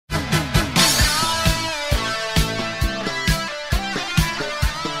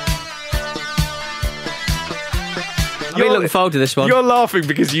been looking forward to this one. You're laughing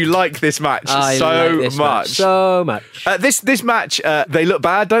because you like this match much. So much. This match, they look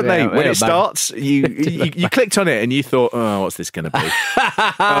bad, don't they? When it starts, you clicked on it and you thought, oh, what's this going to be?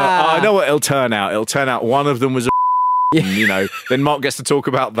 I know what it'll turn out. It'll turn out one of them was a then Mark gets to talk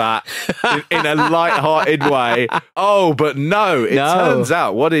about that in a light-hearted way. Oh, but no, it turns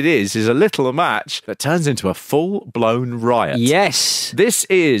out what it is a little match that turns into a full-blown riot. Yes. This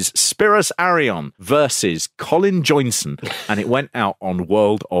is Spiros Arion versus Colin Joynson, and it went out on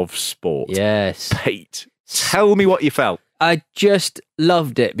World of Sport. Yes. Pete, tell me what you felt. I just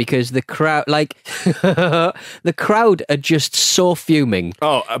loved it because the crowd, the crowd are just so fuming.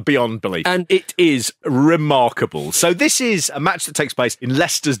 Oh, beyond belief. And it is remarkable. So this is a match that takes place in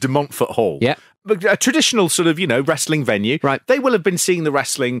Leicester's de Montfort Hall. Yeah. A traditional sort of, wrestling venue. Right. They will have been seeing the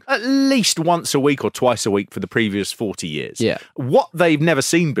wrestling at least once a week or twice a week for the previous 40 years. Yeah. What they've never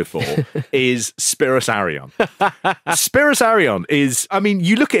seen before is Spiros Arion. Spiros Arion is,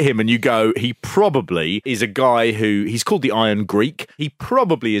 you look at him and you go, he probably is a guy he's called the Iron Greek. He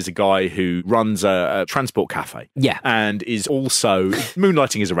probably is a guy who runs a transport cafe. Yeah. And is also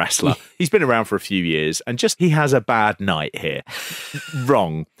moonlighting as a wrestler. He's been around for a few years and he has a bad night here.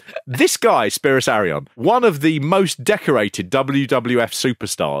 Wrong. This guy, Spiros Arion, one of the most decorated WWF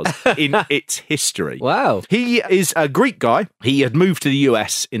superstars in its history. Wow. He is a Greek guy. He had moved to the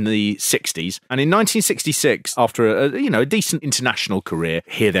US in the 60s. And in 1966, after a decent international career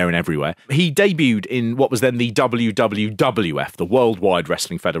here, there and everywhere, he debuted in what was then the WWF, the Worldwide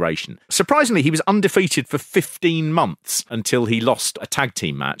Wrestling Federation. Surprisingly, he was undefeated for 15 months until he lost a tag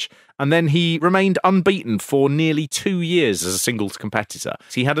team match. And then he remained unbeaten for nearly 2 years as a singles competitor.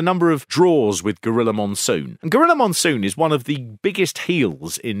 So he had a number of draws with Gorilla Monsoon. And Gorilla Monsoon is one of the biggest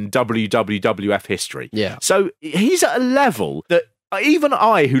heels in WWF history. Yeah. So he's at a level that even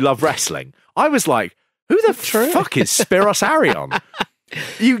I, who love wrestling, I was like, who the fuck is Spiros Arion?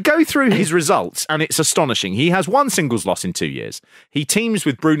 You go through his results and it's astonishing. He has one singles loss in 2 years. He teams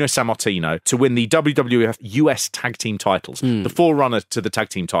with Bruno Sammartino to win the WWF US tag team titles, the forerunner to the tag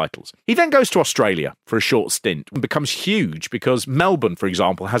team titles. He then goes to Australia for a short stint and becomes huge because Melbourne, for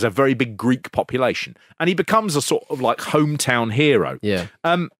example, has a very big Greek population and he becomes a sort of hometown hero. Yeah.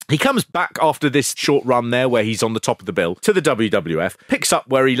 He comes back after this short run there where he's on the top of the bill to the WWF, picks up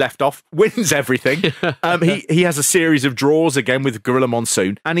where he left off, wins everything. He has a series of draws again with Gorilla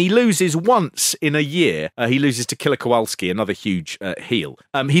Monsoon, and he loses once in a year. He loses to Killer Kowalski, another huge heel.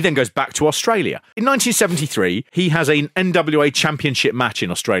 He then goes back to Australia. In 1973, he has an NWA championship match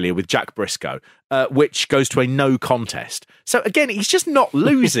in Australia with Jack Briscoe, which goes to a no contest. So again, he's just not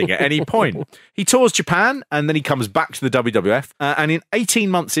losing at any point. He tours Japan and then he comes back to the WWF. And in 18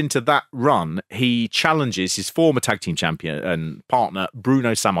 months into that run, he challenges his former tag team champion and partner,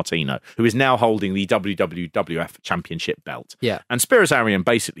 Bruno Sammartino, who is now holding the WWF championship belt. Yeah. And Spiros Arion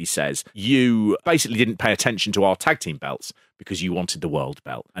basically says, you basically didn't pay attention to our tag team belts because you wanted the world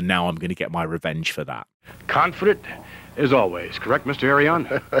belt. And now I'm going to get my revenge for that. Confident as always, correct, Mr. Arion?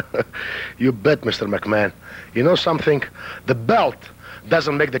 You bet, Mr. McMahon. You know something? The belt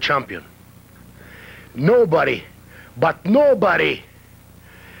doesn't make the champion. Nobody, but nobody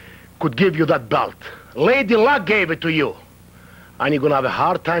could give you that belt. Lady Luck gave it to you, and you're going to have a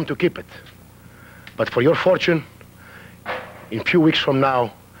hard time to keep it. But for your fortune, in a few weeks from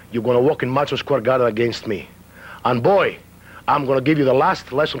now, you're going to walk in Madison Square Garden against me. And boy, I'm going to give you the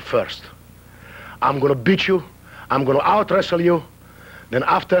last lesson first. I'm going to beat you. I'm going to out-wrestle you. Then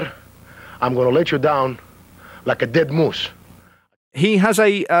after, I'm going to let you down like a dead moose. He has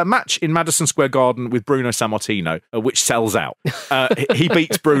a match in Madison Square Garden with Bruno Sammartino, which sells out. He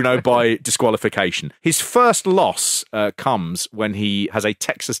beats Bruno by disqualification. His first loss comes when he has a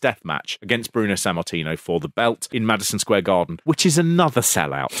Texas death match against Bruno Sammartino for the belt in Madison Square Garden, which is another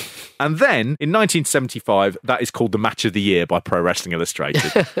sellout. And then, in 1975, that is called the Match of the Year by Pro Wrestling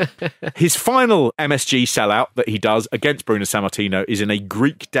Illustrated. His final MSG sellout that he does against Bruno Sammartino is in a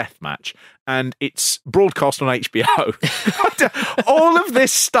Greek death match, and it's broadcast on HBO. All of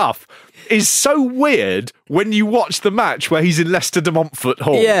this stuff is so weird when you watch the match where he's in Leicester de Montfort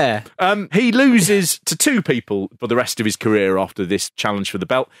Hall. Yeah. He loses to two people for the rest of his career after this challenge for the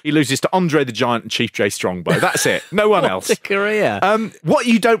belt. He loses to Andre the Giant and Chief J Strongbow. That's it. No one else. What a career. What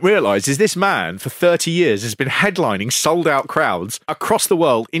you don't realise is this man, for 30 years, has been headlining sold-out crowds across the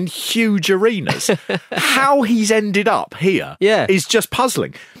world in huge arenas. How he's ended up here is just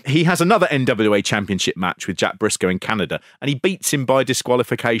puzzling. He has another NWA championship match with Jack Briscoe in Canada, and he beats him by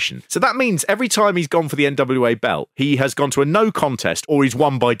disqualification. So that means every time he's gone for the NWA WWA belt, he has gone to a no contest or he's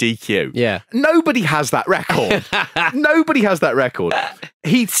won by DQ. Yeah. Nobody has that record. Nobody has that record.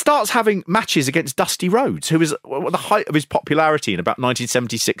 He starts having matches against Dusty Rhodes, who was at the height of his popularity in about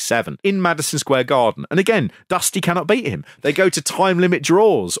 1976-7 in Madison Square Garden. And again, Dusty cannot beat him. They go to time limit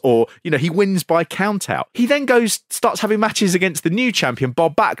draws, or, he wins by count out. He then starts having matches against the new champion,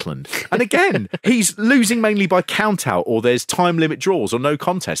 Bob Backlund. And again, he's losing mainly by count out, or there's time limit draws or no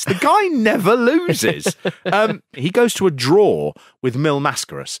contest. The guy never loses. He goes to a draw with Mil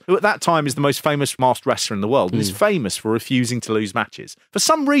Mascaras, who at that time is the most famous masked wrestler in the world and is famous for refusing to lose matches. For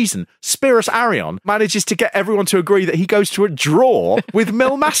some reason, Spiros Arion manages to get everyone to agree that he goes to a draw with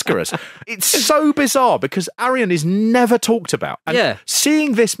Mil Mascaras. It's so bizarre because Arion is never talked about. And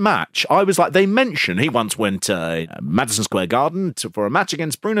seeing this match, I was like, they mention he once went to Madison Square Garden for a match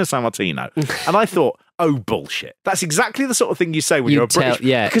against Bruno Sammartino. And I thought, oh, bullshit. That's exactly the sort of thing you say when you're a British...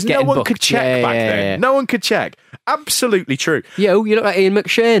 because no one could check back then. Yeah. No one could check. Absolutely true. Yo, you look like Ian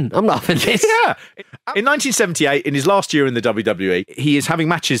McShane. I'm laughing at this. Yeah. In 1978, in his last year in the WWE, he is having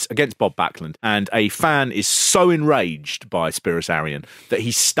matches against Bob Backlund, and a fan is so enraged by Spiros Arion that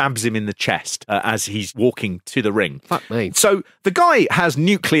he stabs him in the chest as he's walking to the ring. Fuck me. So the guy has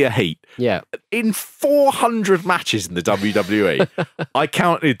nuclear heat. Yeah. In 400 matches in the WWE, I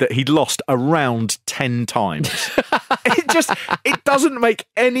counted that he'd lost around 10 times. It doesn't make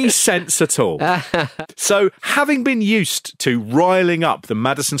any sense at all. So, having been used to riling up the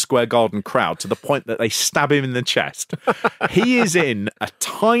Madison Square Garden crowd to the point that they stab him in the chest, he is in a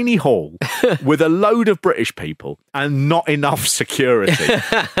tiny hall with a load of British people and not enough security.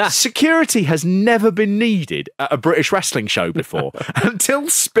 Security has never been needed at a British wrestling show before until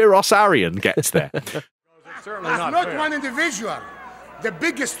Spiros Arion gets there. That's not one individual. The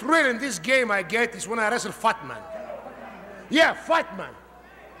biggest thrill in this game I get is when I wrestle Fat Man. Yeah, Fat Man.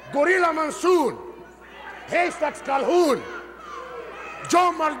 Gorilla Monsoon. Haystacks Calhoun.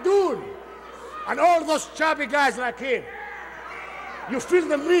 Joe Muldoon. And all those chubby guys like him. You feel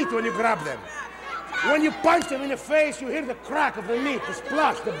the meat when you grab them. When you punch them in the face, you hear the crack of the meat, the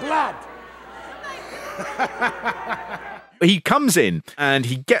splash, the blood. He comes in and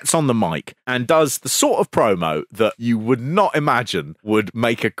he gets on the mic and does the sort of promo that you would not imagine would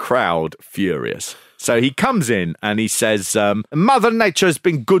make a crowd furious. So he comes in and he says, Mother Nature's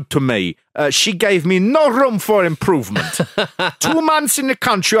been good to me. She gave me no room for improvement. 2 months in the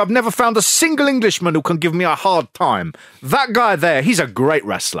country, I've never found a single Englishman who can give me a hard time. That guy there, he's a great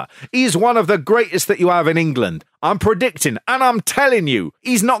wrestler. He's one of the greatest that you have in England. I'm predicting, and I'm telling you,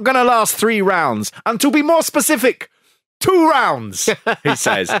 he's not going to last 3 rounds. And to be more specific, 2 rounds, he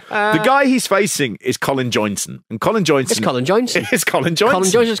says. The guy he's facing is Colin Joynson. And Colin Joynson... It's Colin Joynson. It's Colin Joynson. Colin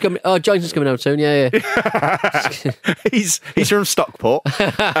Johnson's coming... Oh, Johnson's coming out soon, yeah. He's from Stockport.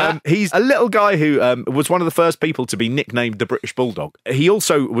 He's a little guy who was one of the first people to be nicknamed the British Bulldog. He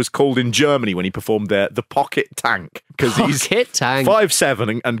also was called in Germany when he performed there the Pocket Tank. Because he's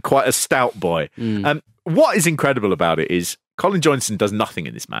 5'7" and quite a stout boy. What is incredible about it is Colin Joynson does nothing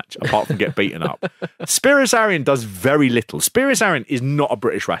in this match apart from get beaten up. Spiros Arion does very little. Spiros Arion is not a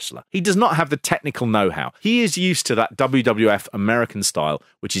British wrestler. He does not have the technical know-how. He is used to that WWF American style,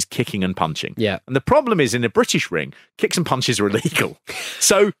 which is kicking and punching. Yeah. And the problem is, in a British ring, kicks and punches are illegal.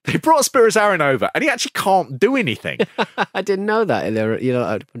 So they brought Spiros Arion over, and he actually can't do anything. I didn't know that. You don't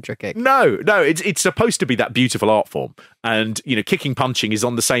have to punch a kick. No, it's supposed to be that beautiful art form. And, kicking, punching is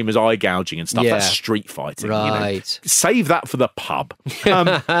on the same as eye gouging and stuff. Yeah. That's street fighting. Right. Save that for the pub.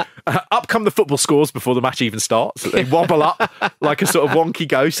 Up come the football scores before the match even starts. They wobble up like a sort of wonky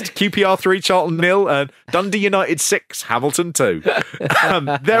ghost. QPR 3, Charlton 0, and Dundee United 6, Hamilton 2.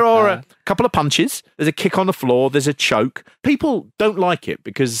 There are a couple of punches. There's a kick on the floor. There's a choke. People don't like it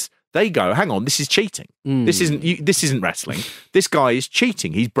because they go, hang on, this is cheating. This isn't wrestling. This guy is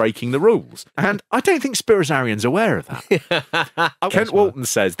cheating. He's breaking the rules. And I don't think Spiros Arion's aware of that. Kent Walton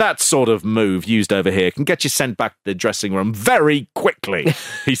says, that sort of move used over here can get you sent back to the dressing room very quickly,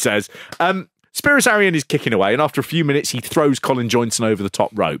 he says. Spiros Arion is kicking away, and after a few minutes, he throws Colin Joynson over the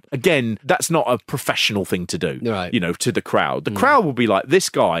top rope. Again, that's not a professional thing to do, right. To the crowd. The crowd will be like, this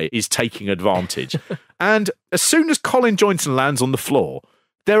guy is taking advantage. And as soon as Colin Joynson lands on the floor,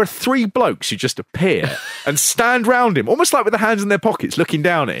 there are 3 blokes who just appear and stand round him, almost like with their hands in their pockets, looking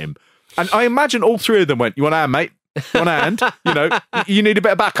down at him. And I imagine all 3 of them went, you want a hand, mate? You want a hand? You need a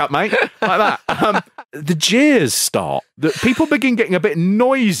bit of backup, mate? Like that. the jeers start. The people begin getting a bit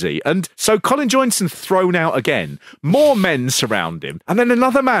noisy. And so Colin Joynson thrown out again. More men surround him. And then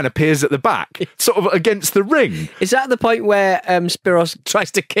another man appears at the back, sort of against the ring. Is that the point where Spiros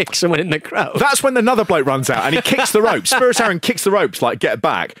tries to kick someone in the crowd? That's when another bloke runs out and he kicks the ropes. Spiros Arion kicks the ropes, like, get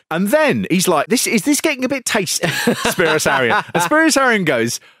back. And then he's like, is this getting a bit tasty, Spiros Arion? And Spiros Arion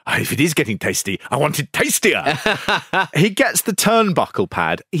goes, if it is getting tasty, I want it tastier. He gets the turnbuckle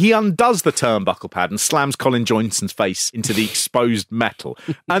pad. He undoes the turnbuckle pad and slams Colin Joynson's face into the exposed metal.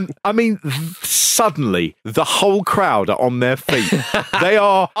 And, I mean, suddenly, the whole crowd are on their feet. They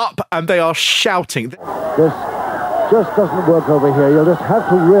are up and they are shouting. This just doesn't work over here. You'll just have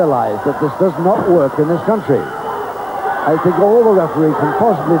to realise that this does not work in this country. I think all the referee can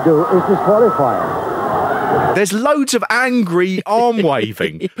possibly do is disqualify him. There's loads of angry arm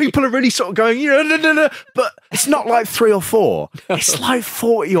waving. People are really sort of going, no. But it's not like 3 or 4. It's like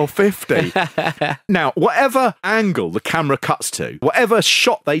 40 or 50. Now, whatever angle the camera cuts to, whatever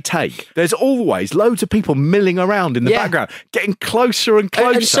shot they take, there's always loads of people milling around in the background, getting closer and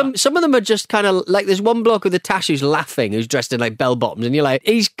closer. And some of them are just kind of like, there's one bloke with a tash who's laughing, who's dressed in like bell bottoms, and you're like,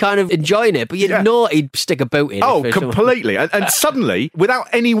 he's kind of enjoying it, but you know he'd stick a boot in. Oh, completely. And suddenly, without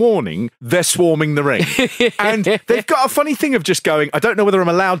any warning, they're swarming the ring. And they've got a funny thing of just going, I don't know whether I'm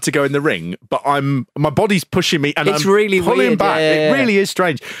allowed to go in the ring, but my body's pushing me and it's I'm really pulling weird. back. Yeah. It really is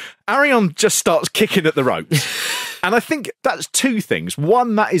strange. Arion just starts kicking at the ropes. And I think that's 2 things.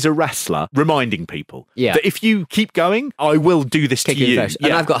 One, that is a wrestler reminding people that if you keep going, I will do this to you. First.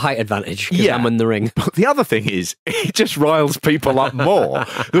 And I've got height advantage because I'm in the ring. But the other thing is, it just riles people up more.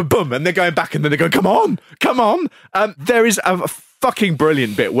 Boom, and they're going back and then they're going, come on. There is a fucking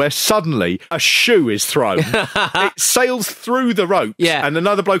brilliant bit where suddenly a shoe is thrown. It sails through the ropes and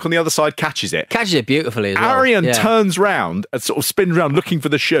another bloke on the other side catches it. Catches it beautifully as well. Arion turns round and sort of spins around looking for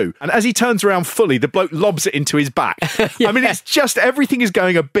the shoe. And as he turns around fully, the bloke lobs it into his back. I mean, it's just, everything is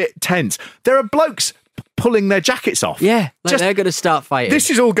going a bit tense. There are blokes pulling their jackets off. Yeah, like they're going to start fighting.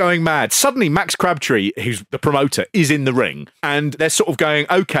 This is all going mad. Suddenly, Max Crabtree, who's the promoter, is in the ring, and they're sort of going,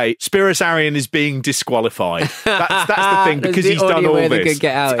 okay, Spiros Arion is being disqualified. That's the thing, because he's done all this. It's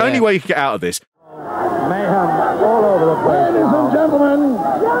the only way you can get out of this. Mayhem all over the place. Ladies and gentlemen, the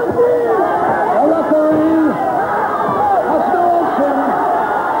referee has no option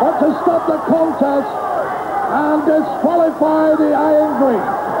but to stop the contest and disqualify the Iron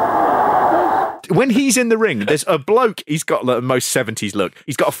Great. When he's in the ring, there's a bloke, he's got the most 70s look.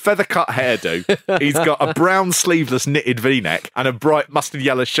 He's got a feather cut hairdo. He's got a brown sleeveless knitted V-neck and a bright mustard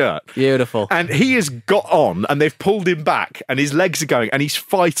yellow shirt. Beautiful. And he has got on and they've pulled him back and his legs are going and he's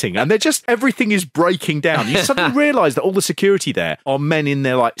fighting and they're just, everything is breaking down. You suddenly realise that all the security there are men in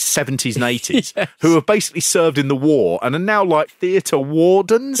their like 70s and 80s who have basically served in the war and are now like theatre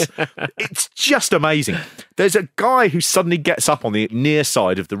wardens. It's just amazing. There's a guy who suddenly gets up on the near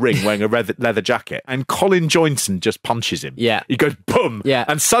side of the ring wearing a leather jacket and Colin Joynson just punches him. Yeah. He goes, boom. Yeah.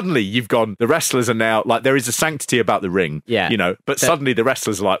 And suddenly you've gone, the wrestlers are now, like, there is a sanctity about the ring. Yeah. You know, but suddenly the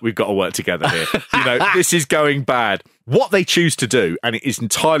wrestlers are like, we've got to work together here. You know, this is going bad. What they choose to do, and it is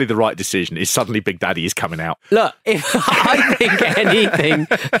entirely the right decision, is suddenly Big Daddy is coming out. Look, if I think anything,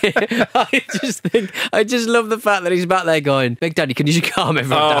 I just love the fact that he's back there going, Big Daddy, can you just calm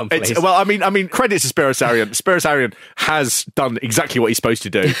everyone down, please? Well, I mean, credit to Spiros Arion. Spiros Arion has done exactly what he's supposed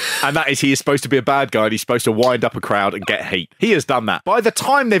to do, and that is he is supposed to be a bad guy and he's supposed to wind up a crowd and get heat. He has done that. By the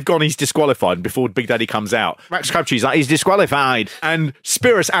time they've gone, he's disqualified before Big Daddy comes out. Max Crabtree's like, he's disqualified. And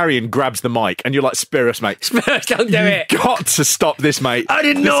Spiros Arion grabs the mic, and you're like, Spiros, mate. Spiros, don't do it. Got to stop this, mate. I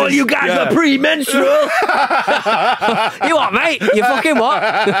didn't know you guys were pre-menstrual. You what, mate? You fucking what?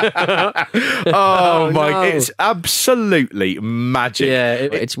 Oh my! No. It's absolutely magic. Yeah,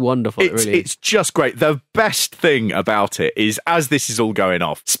 it's wonderful. It's just great. The best thing about it is, as this is all going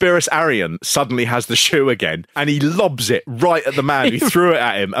off, Spiros Arion suddenly has the shoe again, and he lobs it right at the man who threw it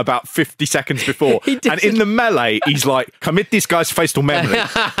at him about 50 seconds before. And in the melee, he's like, "Commit this guy's facial memory."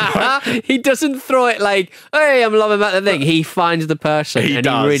 Right? He doesn't throw it like, "Hey, I'm lobbing at the thing." He finds the person he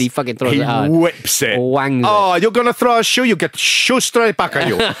really fucking throws it hard. He whips it. Wangs oh, it. You're going to throw a shoe, you'll get shoe straight back at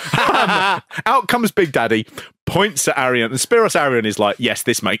you. Out comes Big Daddy, points at Arion, and Spiros Arion is like, yes,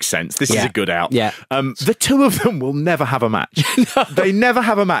 this makes sense. This is a good out. Yeah. The two of them will never have a match. No. They never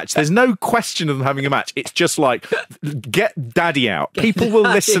have a match. There's no question of them having a match. It's just like, get Daddy out. People will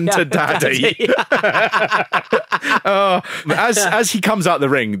listen to Daddy. As he comes out the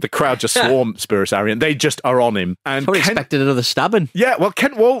ring, the crowd just swarm Spiros Arion. They just are on him. And probably expected another stabbing. Yeah, well,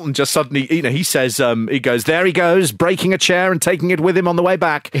 Kent Walton just suddenly, he says, he goes, there he goes, breaking a chair and taking it with him on the way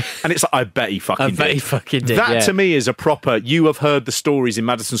back. And it's like, I bet he fucking did. He fucking did. That to me is a proper, you have heard the stories in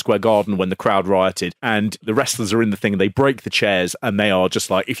Madison Square Garden when the crowd rioted and the wrestlers are in the thing and they break the chairs and they are just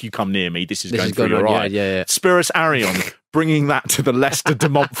like, if you come near me, this is going through your eye. Yeah. Spiros Arion bringing that to the Leicester de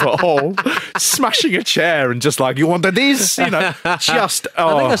Montfort Hall, smashing a chair and just like, you wanted this? You know, just,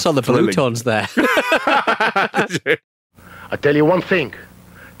 I think I saw the blue tones there. I tell you one thing.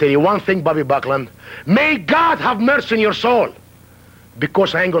 Bobby Buckland. May God have mercy on your soul.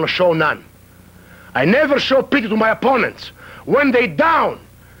 Because I ain't gonna show none. I never show pity to my opponents. When they down,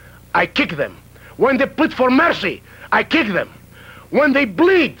 I kick them. When they plead for mercy, I kick them. When they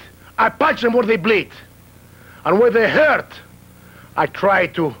bleed, I punch them where they bleed. And where they hurt, I try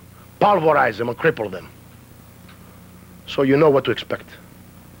to pulverize them and cripple them. So you know what to expect.